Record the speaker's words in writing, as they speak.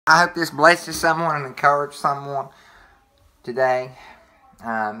I hope this blesses someone and encourages someone today.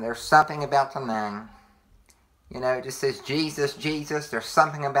 There's something about the name. You know, it just says Jesus, Jesus. There's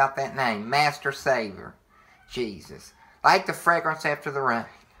something about that name. Master, Savior, Jesus. Like the fragrance after the rain.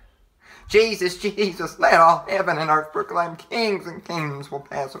 Jesus, Jesus, let all heaven and earth proclaim. Kings and kingdoms will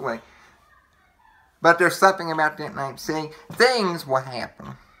pass away. But there's something about that name. See, things will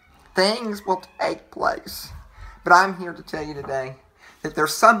happen. Things will take place. But I'm here to tell you today that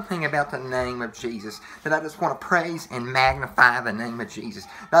there's something about the name of Jesus that I just want to praise and magnify the name of Jesus.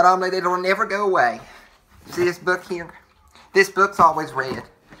 Not only that it'll never go away. See this book here? This book's always read.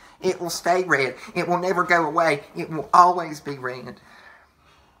 It will stay read. It will never go away. It will always be read.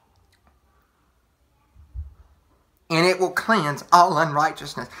 And it will cleanse all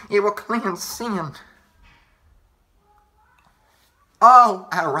unrighteousness. It will cleanse sin. All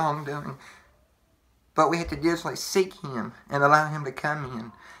our wrongdoing. But we have to diligently seek Him and allow Him to come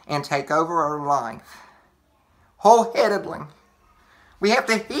in and take over our life wholeheartedly. We have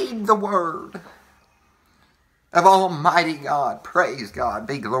to heed the word of Almighty God. Praise God.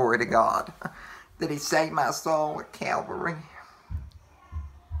 Be glory to God that He saved my soul at Calvary.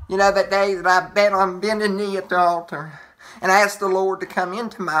 You know, that day that I bet on bending knee at the altar and I asked the Lord to come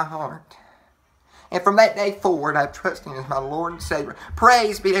into my heart. And from that day forward, I've trusted Him as my Lord and Savior.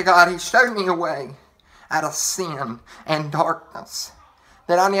 Praise be to God. He showed me a way out of sin and darkness.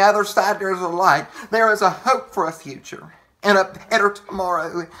 That on the other side there is a light. There is a hope for a future and a better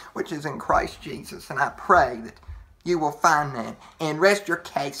tomorrow, which is in Christ Jesus. And I pray that you will find that and rest your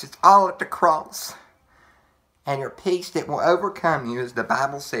case. It's all at the cross. And your peace that will overcome you, as the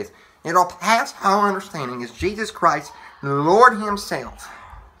Bible says. It'll pass all understanding as Jesus Christ, the Lord Himself.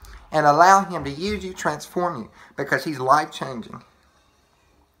 And allow Him to use you, transform you, because He's life-changing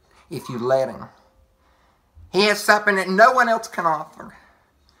if you let Him. He has something that no one else can offer.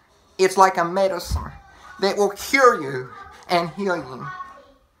 It's like a medicine that will cure you and heal you.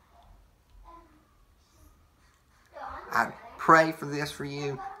 I pray for this for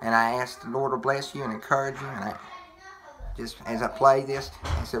you, and I ask the Lord to bless you and encourage you. And just as I play this,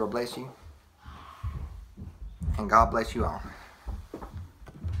 I said, it'll bless you. And God bless you all.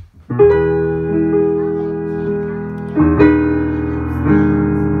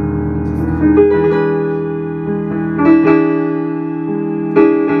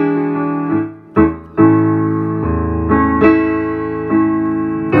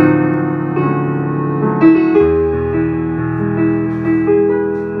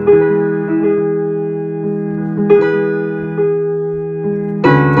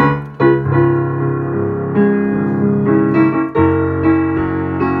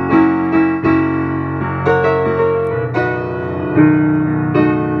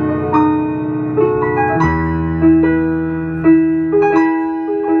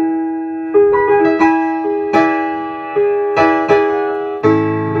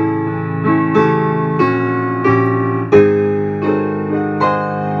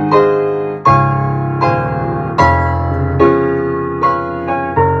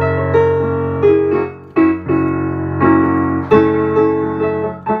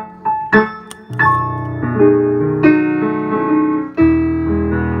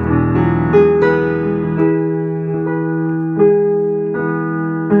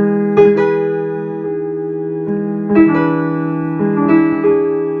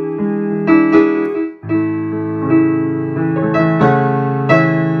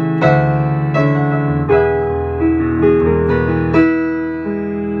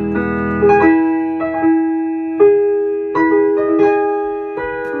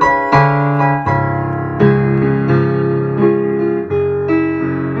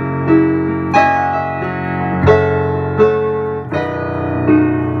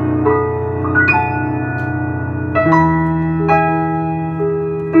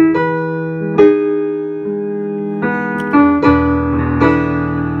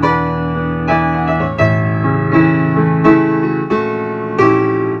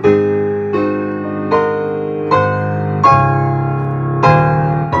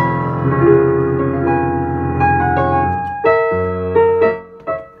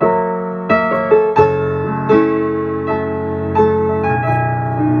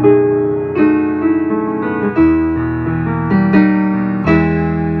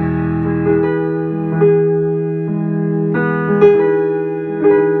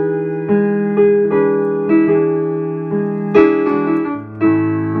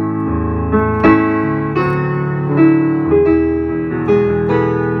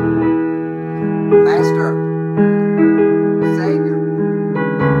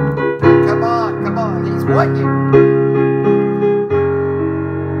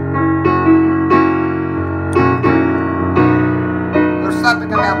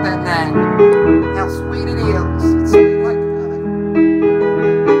 about that name. How sweet it is. It's sweet like honey.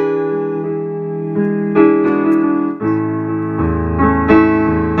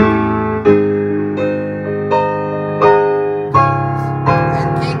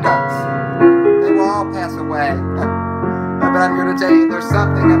 And kingdoms, they will all pass away. But I'm here to tell you there's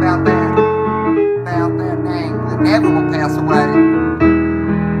something about that name that never will pass away.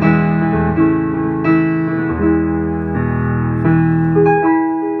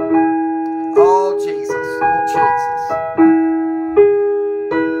 Oh, Jesus. Oh, Jesus.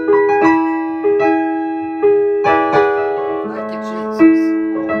 Thank you, Jesus.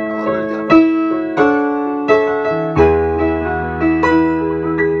 Oh, hallelujah.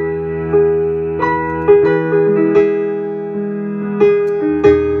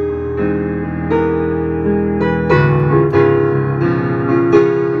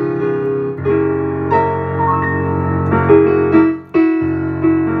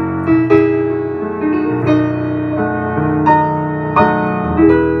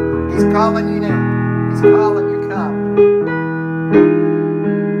 He's calling you now. He's calling you, come.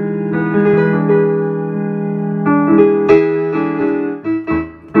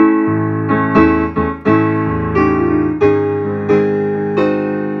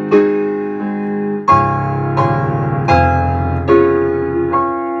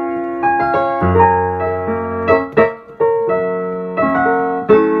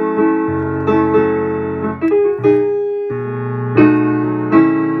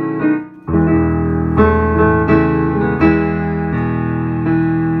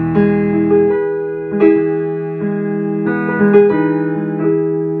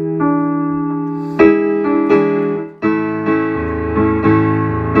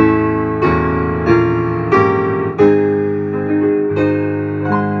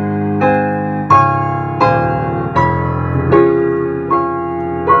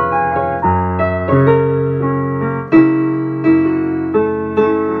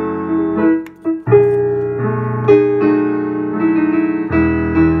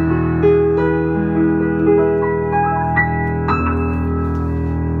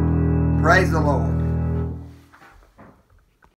 Praise the Lord.